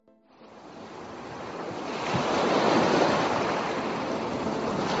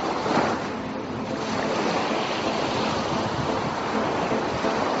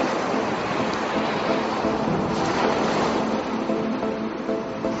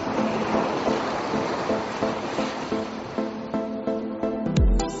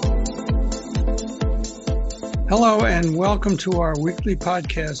Hello and welcome to our weekly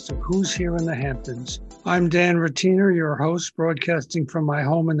podcast of Who's Here in the Hamptons. I'm Dan Rattiner, your host, broadcasting from my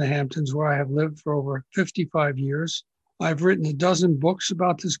home in the Hamptons, where I have lived for over 55 years. I've written a dozen books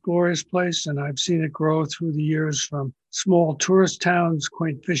about this glorious place, and I've seen it grow through the years from small tourist towns,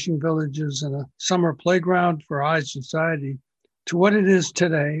 quaint fishing villages, and a summer playground for high society to what it is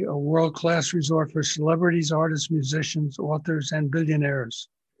today, a world-class resort for celebrities, artists, musicians, authors, and billionaires.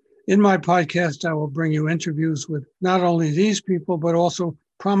 In my podcast, I will bring you interviews with not only these people, but also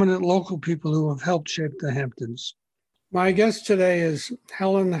prominent local people who have helped shape the Hamptons. My guest today is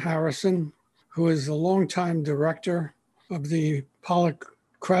Helen Harrison, who is the longtime director of the Pollock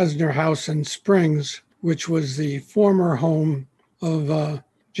Krasner House in Springs, which was the former home of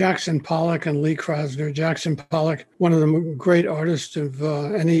Jackson Pollock and Lee Krasner. Jackson Pollock, one of the great artists of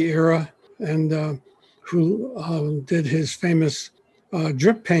any era, and who did his famous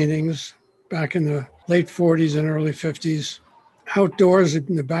drip paintings back in the late 40s and early 50s, outdoors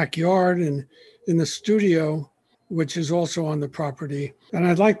in the backyard and in the studio, which is also on the property. And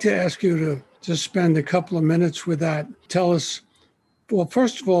I'd like to ask you to just spend a couple of minutes with that. Tell us, well,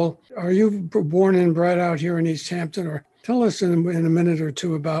 first of all, are you born and bred out here in East Hampton? Or tell us in a minute or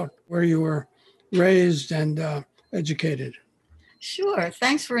two about where you were raised and educated. Sure.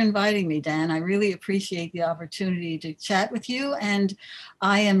 Thanks for inviting me, Dan. I really appreciate the opportunity to chat with you. And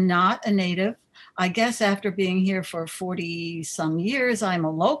I am not a native. I guess after being here for 40 some years, I'm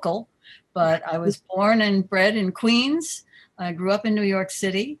a local, but I was born and bred in Queens. I grew up in New York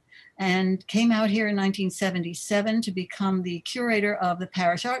City and came out here in 1977 to become the curator of the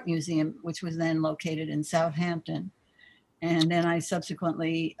Parish Art Museum, which was then located in Southampton. And then I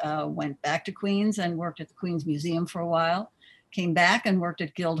subsequently went back to Queens and worked at the Queens Museum for a while. Came back and worked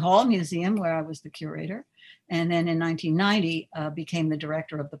at Guildhall Museum, where I was the curator. And then in 1990, became the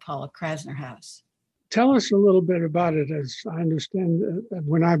director of the Pollock Krasner House. Tell us a little bit about it. As I understand,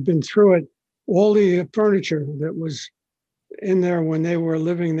 when I've been through it, all the furniture that was in there when they were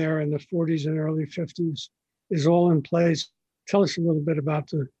living there in the 40s and early 50s is all in place. Tell us a little bit about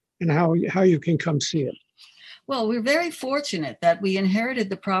and how you can come see it. Well, we're very fortunate that we inherited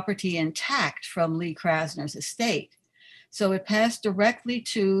the property intact from Lee Krasner's estate. So it passed directly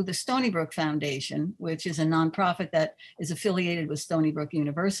to the Stony Brook Foundation, which is a nonprofit that is affiliated with Stony Brook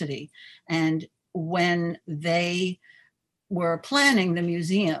University. And when they were planning the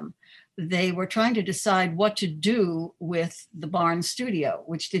museum, they were trying to decide what to do with the barn studio,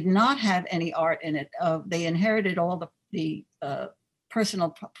 which did not have any art in it. They inherited all the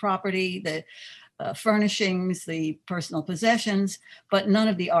personal property, the furnishings, the personal possessions, but none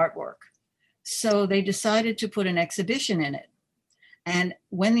of the artwork. So they decided to put an exhibition in it. And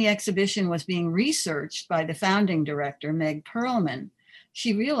when the exhibition was being researched by the founding director, Meg Perlman,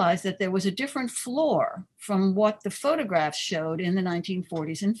 she realized that there was a different floor from what the photographs showed in the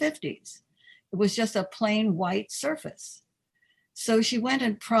 1940s and 50s. It was just a plain white surface. So she went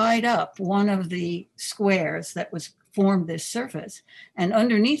and pried up one of the squares that formed this surface. And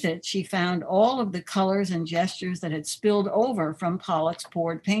underneath it, she found all of the colors and gestures that had spilled over from Pollock's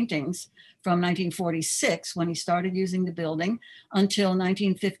poured paintings from 1946, when he started using the building, until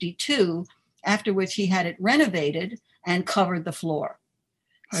 1952, after which he had it renovated and covered the floor.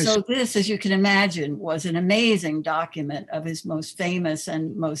 So this, as you can imagine, was an amazing document of his most famous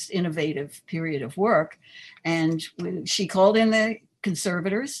and most innovative period of work. And she called in the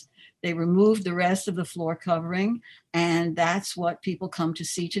conservators. They removed the rest of the floor covering, and that's what people come to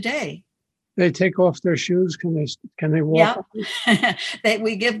see today. They take off their shoes? Can they walk? Yeah,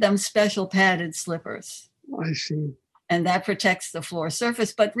 we give them special padded slippers. I see. And that protects the floor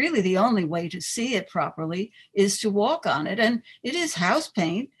surface. But really the only way to see it properly is to walk on it. And it is house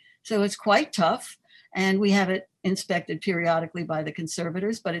paint, so it's quite tough. And we have it inspected periodically by the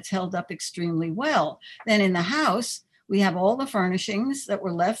conservators, but it's held up extremely well. Then in the house, we have all the furnishings that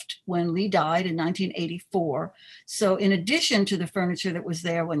were left when Lee died in 1984. So in addition to the furniture that was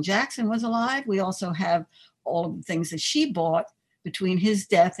there when Jackson was alive, we also have all of the things that she bought between his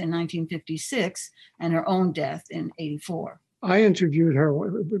death in 1956 and her own death in 84. I interviewed her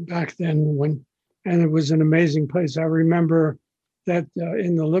back then and it was an amazing place. I remember that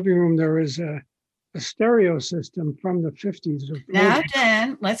in the living room, there is a stereo system from the 50s. Now,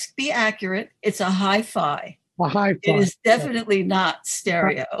 Dan, let's be accurate. It's a hi-fi. A hi-fi. It is definitely not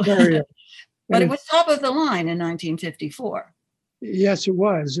stereo. But it was top of the line in 1954. Yes, it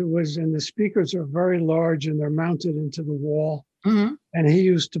was. And the speakers are very large and they're mounted into the wall. Mm-hmm. And he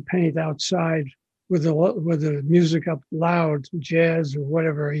used to paint outside with the music up loud, jazz or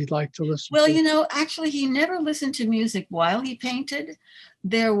whatever he'd like to listen Well, to? actually, he never listened to music while he painted.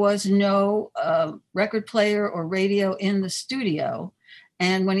 There was no record player or radio in the studio.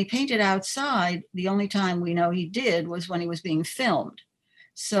 And when he painted outside, the only time we know he did was when he was being filmed.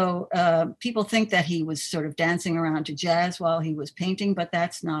 So people think that he was sort of dancing around to jazz while he was painting, but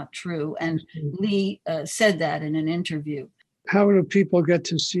that's not true. And Lee said that in an interview. How do people get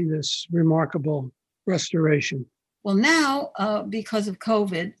to see this remarkable restoration? Well, now, because of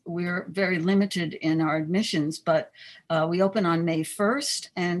COVID, we're very limited in our admissions, but we open on May 1st,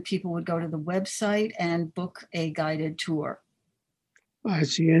 and people would go to the website and book a guided tour. I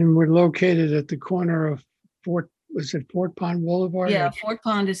see. And we're located at the corner of Fort Pond Boulevard? Yeah, Fort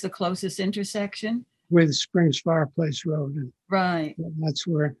Pond is the closest intersection. With Springs Fireplace Road. And Right. that's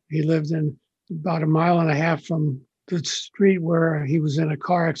where he lived, in about a mile and a half from the street where he was in a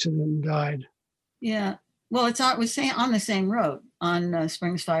car accident and died. Yeah. Well, it's on the same road, on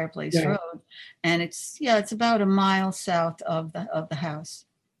Springs Fireplace Road, and it's about a mile south of the house.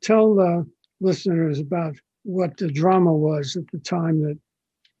 Tell the listeners about what the drama was at the time that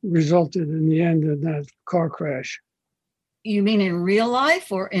resulted in the end of that car crash. You mean in real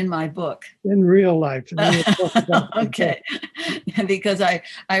life or in my book? In real life. Okay, because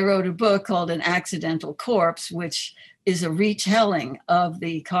I wrote a book called An Accidental Corpse, which is a retelling of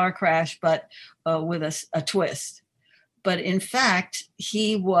the car crash, but with a twist. But in fact,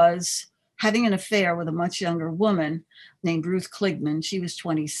 he was having an affair with a much younger woman named Ruth Kligman. She was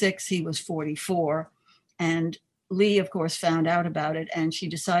 26, he was 44. And Lee, of course, found out about it, and she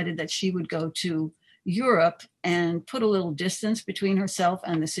decided that she would go to Europe and put a little distance between herself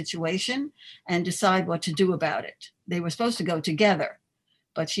and the situation and decide what to do about it. They were supposed to go together,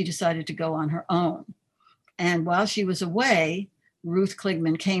 but she decided to go on her own. And while she was away, Ruth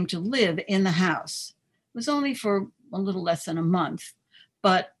Kligman came to live in the house. It was only for a little less than a month,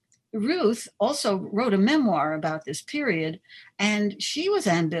 but Ruth also wrote a memoir about this period, and she was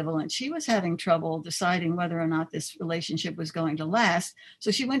ambivalent. She was having trouble deciding whether or not this relationship was going to last.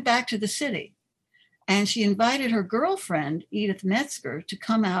 So she went back to the city, and she invited her girlfriend, Edith Metzger, to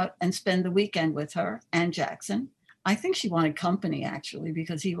come out and spend the weekend with her and Jackson. I think she wanted company, actually,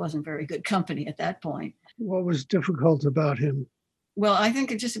 because he wasn't very good company at that point. What was difficult about him? Well, I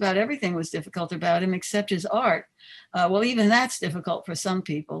think just about everything was difficult about him except his art. Well, even that's difficult for some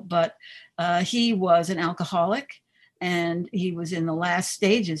people, but he was an alcoholic, and he was in the last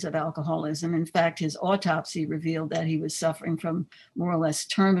stages of alcoholism. In fact, his autopsy revealed that he was suffering from more or less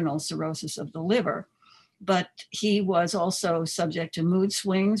terminal cirrhosis of the liver. But he was also subject to mood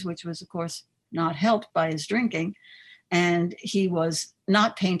swings, which was, of course, not helped by his drinking. And he was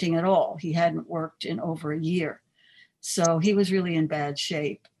not painting at all. He hadn't worked in over a year. So he was really in bad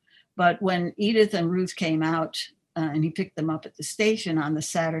shape. But when Edith and Ruth came out and he picked them up at the station on the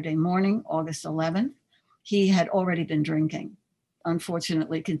Saturday morning, August 11th, he had already been drinking.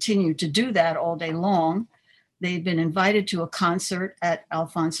 Unfortunately, continued to do that all day long. They'd been invited to a concert at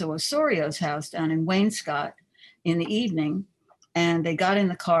Alfonso Osorio's house down in Wainscott in the evening, and they got in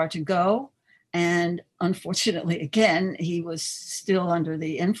the car to go. And unfortunately, again, he was still under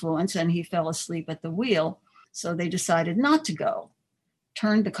the influence and he fell asleep at the wheel. So they decided not to go,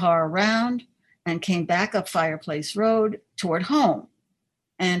 turned the car around and came back up Fireplace Road toward home.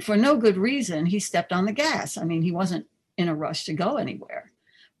 And for no good reason, he stepped on the gas. I mean, he wasn't in a rush to go anywhere.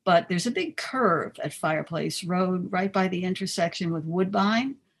 But there's a big curve at Fireplace Road right by the intersection with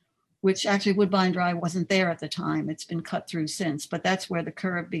Woodbine, which actually Woodbine Drive wasn't there at the time. It's been cut through since, but that's where the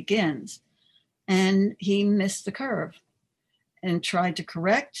curve begins. And he missed the curve and tried to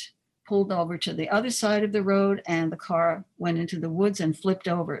correct, pulled over to the other side of the road, and the car went into the woods and flipped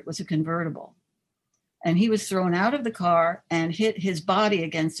over. It was a convertible. And he was thrown out of the car and hit his body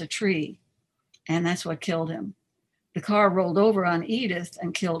against a tree. And that's what killed him. The car rolled over on Edith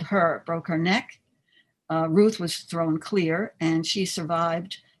and killed her, broke her neck. Ruth was thrown clear, and she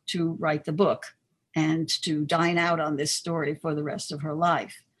survived to write the book and to dine out on this story for the rest of her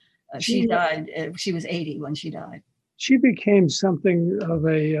life. She died, she was 80 when she died. She became something of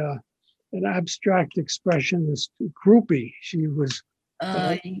an abstract expressionist groupie. She was.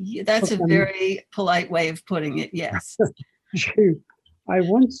 That's a very polite way of putting it, yes. I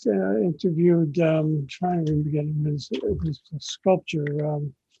once interviewed, trying to get him, a sculptor of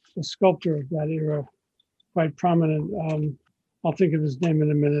that era, quite prominent. I'll think of his name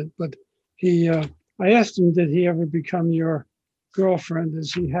in a minute. But I asked him, did he ever become your girlfriend,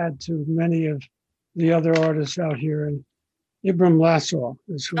 as he had to many of the other artists out here? And Ibram Lassau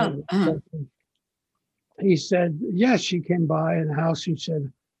is who. He said, yes, she came by in the house. He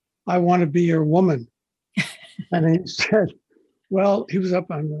said, I want to be your woman. And he said, well, he was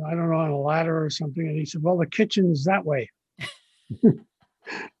up on, I don't know, on a ladder or something. And he said, well, the kitchen's that way.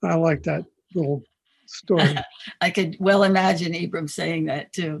 I like that little story. I could well imagine Ibram saying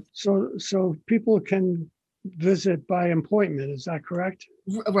that too. So people can visit by appointment. Is that correct?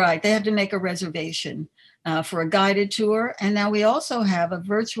 Right. They have to make a reservation for a guided tour. And now we also have a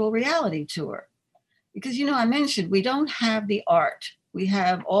virtual reality tour because, I mentioned we don't have the art. We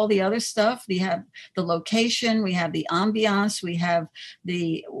have all the other stuff. We have the location, we have the ambiance, we have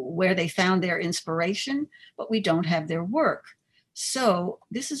where they found their inspiration, but we don't have their work. So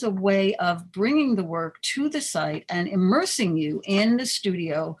this is a way of bringing the work to the site and immersing you in the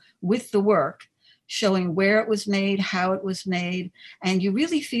studio with the work, showing where it was made, how it was made, and you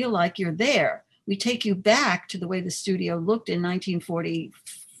really feel like you're there. We take you back to the way the studio looked in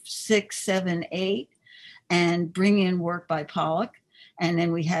 1946, 7, 8, and bring in work by Pollock. And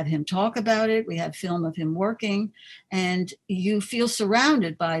then we have him talk about it. We have film of him working, and you feel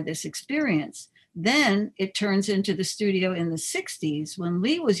surrounded by this experience. Then it turns into the studio in the 60s when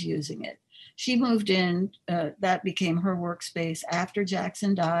Lee was using it. She moved in, that became her workspace after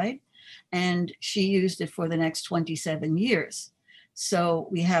Jackson died, and she used it for the next 27 years. So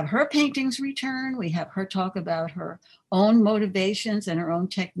we have her paintings return, we have her talk about her own motivations and her own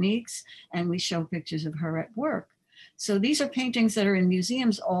techniques, and we show pictures of her at work. So these are paintings that are in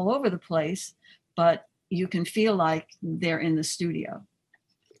museums all over the place, but you can feel like they're in the studio.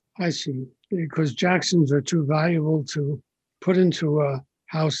 I see. Because Jacksons are too valuable to put into a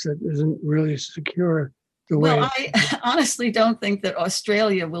house that isn't really secure the way. Well, I honestly don't think that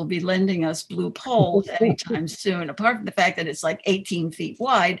Australia will be lending us blue poles anytime soon, apart from the fact that it's like 18 feet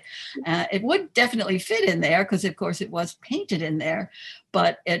wide. It would definitely fit in there because, of course, it was painted in there,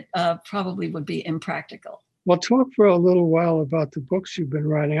 but it probably would be impractical. Well, talk for a little while about the books you've been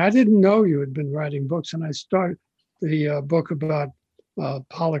writing. I didn't know you had been writing books, and I started the book about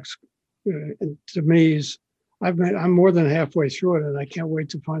Pollock's to me I'm more than halfway through it, and I can't wait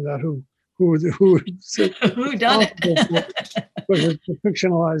to find out who who done it. But it's a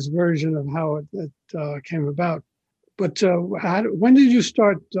fictionalized version of how it came about. But when did you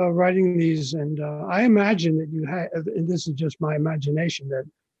start writing these? And I imagine that you had, and this is just my imagination, that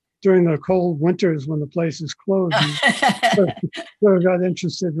during the cold winters when the place is closed, you got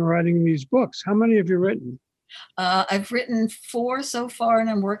interested in writing these books. How many have you written? I've written 4 so far, and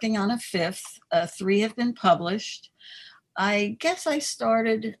I'm working on a 5th. 3 have been published. I guess I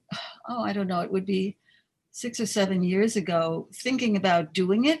started, I don't know, it would be 6 or 7 years ago, thinking about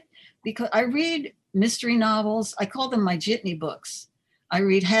doing it because I read mystery novels. I call them my jitney books. I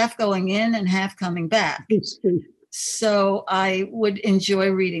read half going in and half coming back. So I would enjoy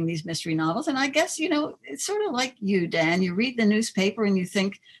reading these mystery novels. And I guess, it's sort of like you, Dan. You read the newspaper and you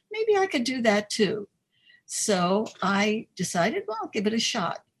think, maybe I could do that too. So I decided, well, I'll give it a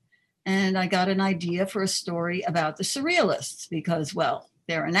shot. And I got an idea for a story about the Surrealists because, well,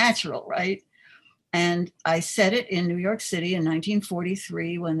 they're a natural, right? And I set it in New York City in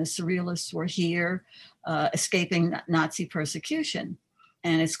 1943 when the Surrealists were here, escaping Nazi persecution.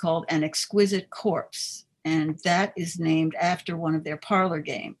 And it's called An Exquisite Corpse. And that is named after one of their parlor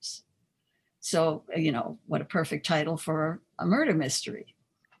games. So, what a perfect title for a murder mystery.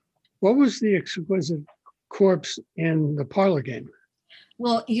 What was the Exquisite Corpse in the parlor game?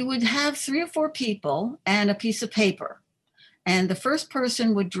 Well, you would have 3 or 4 people and a piece of paper. And the first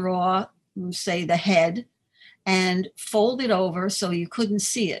person would draw, say, the head and fold it over so you couldn't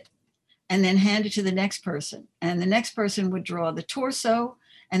see it, and then hand it to the next person. And the next person would draw the torso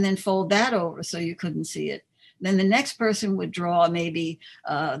and then fold that over so you couldn't see it. Then the next person would draw maybe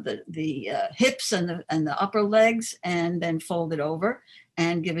the hips and the upper legs and then fold it over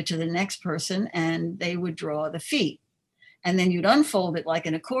and give it to the next person, and they would draw the feet. And then you'd unfold it like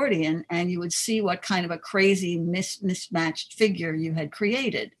an accordion and you would see what kind of a crazy mismatched figure you had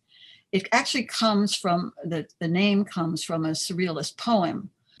created. It actually comes from, the name comes from a surrealist poem,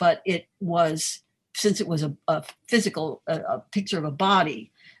 but it was, since it was a physical, a picture of a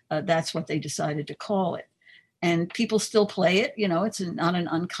body, that's what they decided to call it. And people still play it, it's not an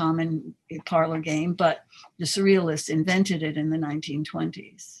uncommon parlor game, but the surrealists invented it in the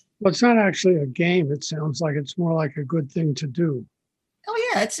 1920s. Well, it's not actually a game. It sounds like it's more like a good thing to do.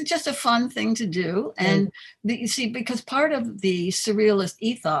 Oh, yeah, it's just a fun thing to do. And you see, because part of the surrealist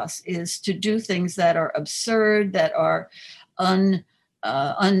ethos is to do things that are absurd, that are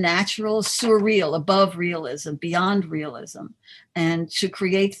unnatural, surreal, above realism, beyond realism, and to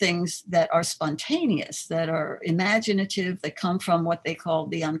create things that are spontaneous, that are imaginative, that come from what they call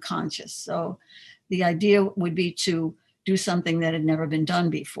the unconscious. So the idea would be to do something that had never been done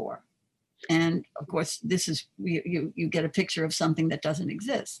before. And of course, this is, you get a picture of something that doesn't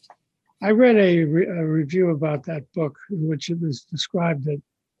exist. I read a review about that book in which it was described that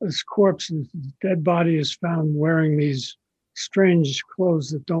this corpse, this dead body, is found wearing these strange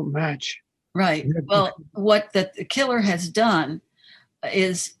clothes that don't match. Right. Well, what the killer has done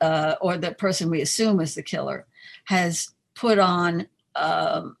is, or the person we assume is the killer, has put on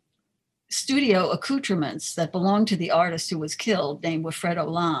studio accoutrements that belonged to the artist who was killed, named Wilfredo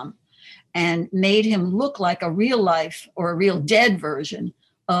Lam, and made him look like a real life or a real dead version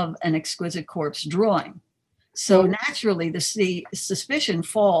of an Exquisite Corpse drawing. So naturally, the suspicion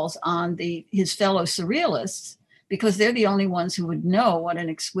falls on his fellow surrealists, because they're the only ones who would know what an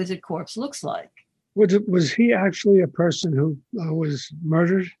Exquisite Corpse looks like. Was he actually a person who was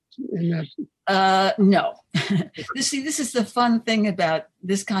murdered in that? No. This is the fun thing about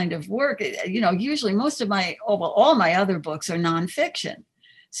this kind of work. Usually all my other books are nonfiction.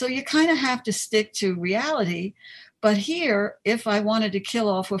 So you kind of have to stick to reality. But here, if I wanted to kill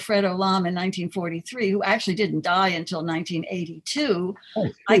off Wilfredo Lam in 1943, who actually didn't die until 1982,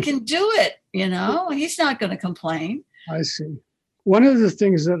 I can do it, He's not going to complain. I see. One of the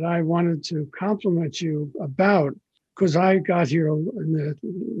things that I wanted to compliment you about, because I got here in the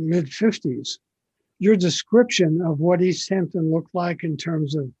mid-50s, your description of what East Hampton looked like in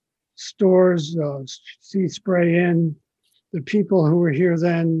terms of stores, Sea Spray Inn, the people who were here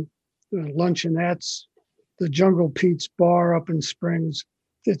then, the luncheonettes, the Jungle Pete's bar up in Springs.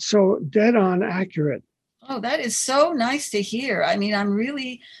 It's so dead on accurate. Oh, that is so nice to hear. I mean, I'm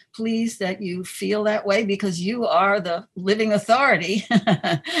really pleased that you feel that way, because you are the living authority,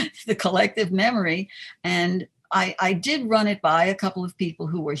 the collective memory. And I did run it by a couple of people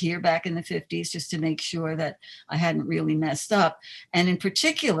who were here back in the 50s, just to make sure that I hadn't really messed up. And in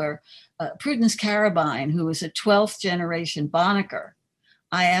particular, Prudence Carabine, who was a 12th generation Bonnacker.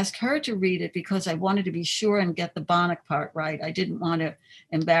 I asked her to read it because I wanted to be sure and get the Bonnack part right. I didn't want to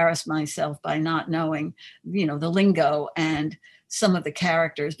embarrass myself by not knowing, the lingo and some of the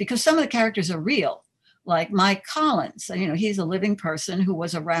characters, because some of the characters are real. Like Mike Collins, he's a living person who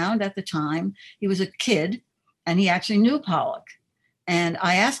was around at the time. He was a kid and he actually knew Pollock. And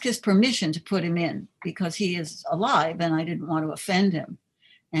I asked his permission to put him in because he is alive and I didn't want to offend him.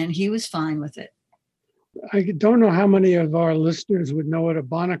 And he was fine with it. I don't know how many of our listeners would know what a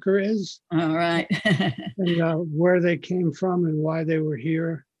Bonnacker is. All right. And where they came from and why they were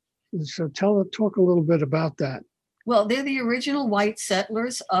here. And so talk a little bit about that. Well, they're the original white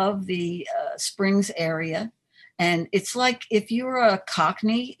settlers of the Springs area. And it's like if you're a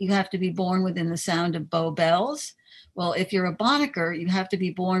Cockney, you have to be born within the sound of Bow Bells. Well, if you're a Bonnacker, you have to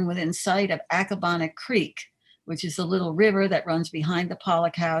be born within sight of Accabonac Creek, which is a little river that runs behind the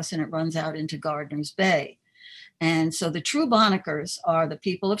Pollock House and it runs out into Gardner's Bay. And so the true Bonnackers are the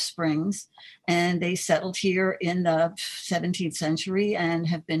people of Springs, and they settled here in the 17th century and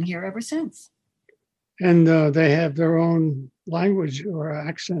have been here ever since. And they have their own language or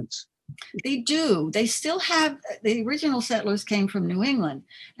accents. They do. They still have, the original settlers came from New England,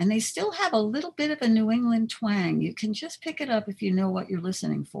 and they still have a little bit of a New England twang. You can just pick it up if you know what you're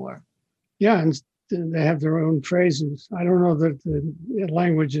listening for. Yeah, and they have their own phrases. I don't know that the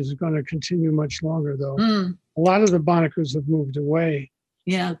language is going to continue much longer, though. A lot of the Bonnackers have moved away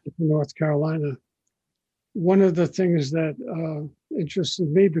to North Carolina. One of the things that interested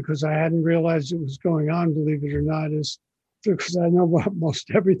me, because I hadn't realized it was going on, believe it or not, is because I know about most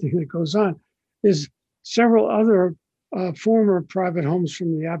everything that goes on, is several other former private homes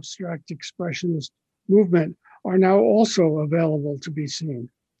from the abstract expressionist movement are now also available to be seen.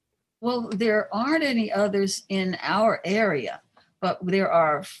 Well, there aren't any others in our area, but there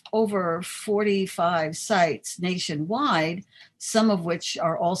are over 45 sites nationwide, some of which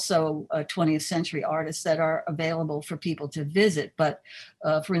are also 20th century artists that are available for people to visit. But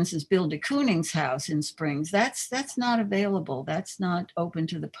for instance, Bill de Kooning's house in Springs, that's not available. That's not open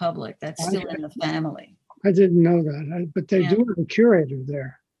to the public. That's still in the family. I didn't know that, but they do have a curator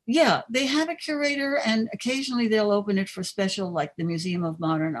there. Yeah, they have a curator, and occasionally they'll open it for special, like the Museum of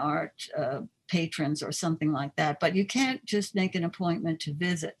Modern Art patrons or something like that. But you can't just make an appointment to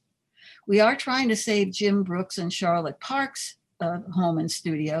visit. We are trying to save Jim Brooks and Charlotte Parks' home and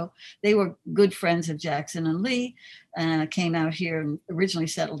studio. They were good friends of Jackson and Lee, came out here and originally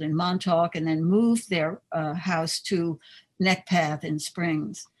settled in Montauk and then moved their house to Neckpath in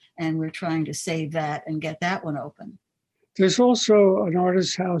Springs. And we're trying to save that and get that one open. There's also an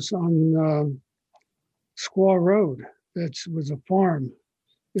artist's house on Squaw Road that was a farm.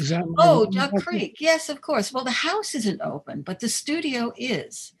 Is that? Duck Creek. Yes, of course. Well, the house isn't open, but the studio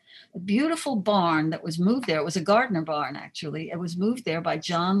is. a beautiful barn that was moved there. It was a Gardner barn, actually. It was moved there by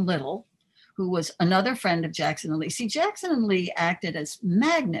John Little, who was another friend of Jackson and Lee. See, Jackson and Lee acted as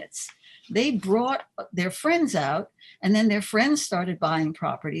magnets. They brought their friends out, and then their friends started buying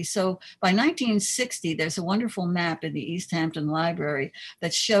property. So by 1960, there's a wonderful map in the East Hampton Library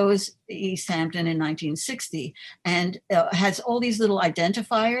that shows East Hampton in 1960 and has all these little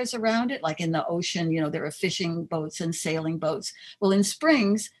identifiers around it, like in the ocean, there are fishing boats and sailing boats. Well, in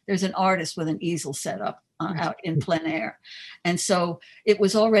Springs, there's an artist with an easel set up out in plein air. And so it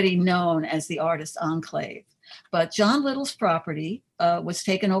was already known as the Artist Enclave. But John Little's property was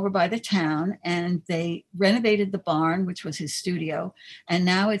taken over by the town, and they renovated the barn, which was his studio. And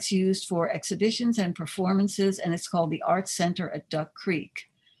now it's used for exhibitions and performances, and it's called the Arts Center at Duck Creek.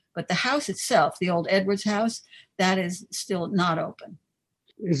 But the house itself, the old Edwards house, that is still not open.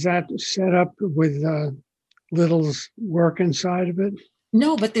 Is that set up with Little's work inside of it?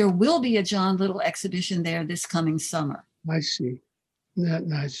 No, but there will be a John Little exhibition there this coming summer. I see. Isn't that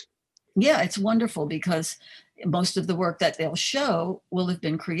nice? Yeah, it's wonderful because most of the work that they'll show will have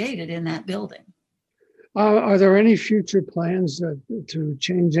been created in that building. Are there any future plans to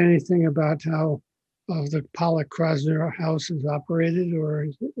change anything about how the Pollock Krasner house is operated, or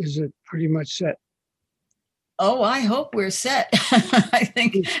is it pretty much set? Oh, I hope we're set. I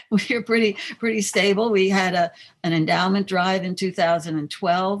think we're pretty stable. We had an endowment drive in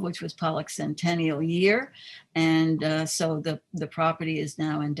 2012, which was Pollock's centennial year. And so the property is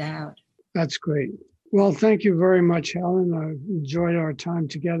now endowed. That's great. Well, thank you very much, Helen. I enjoyed our time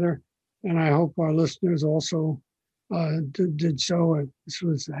together, and I hope our listeners also did so. This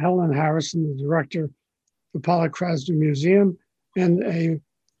was Helen Harrison, the director of the Pollock Krasner Museum, and a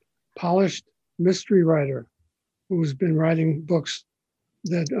polished mystery writer who's been writing books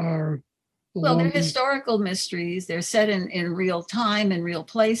that are well, they're historical mysteries. They're set in real time and real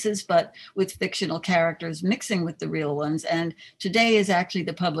places, but with fictional characters mixing with the real ones. And today is actually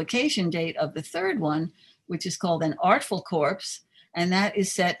the publication date of the third one, which is called An Artful Corpse. And that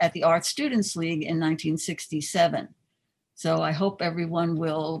is set at the Art Students League in 1967. So I hope everyone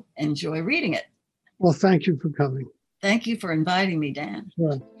will enjoy reading it. Well, thank you for coming. Thank you for inviting me, Dan.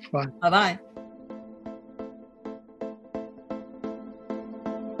 Sure. Bye. Bye-bye.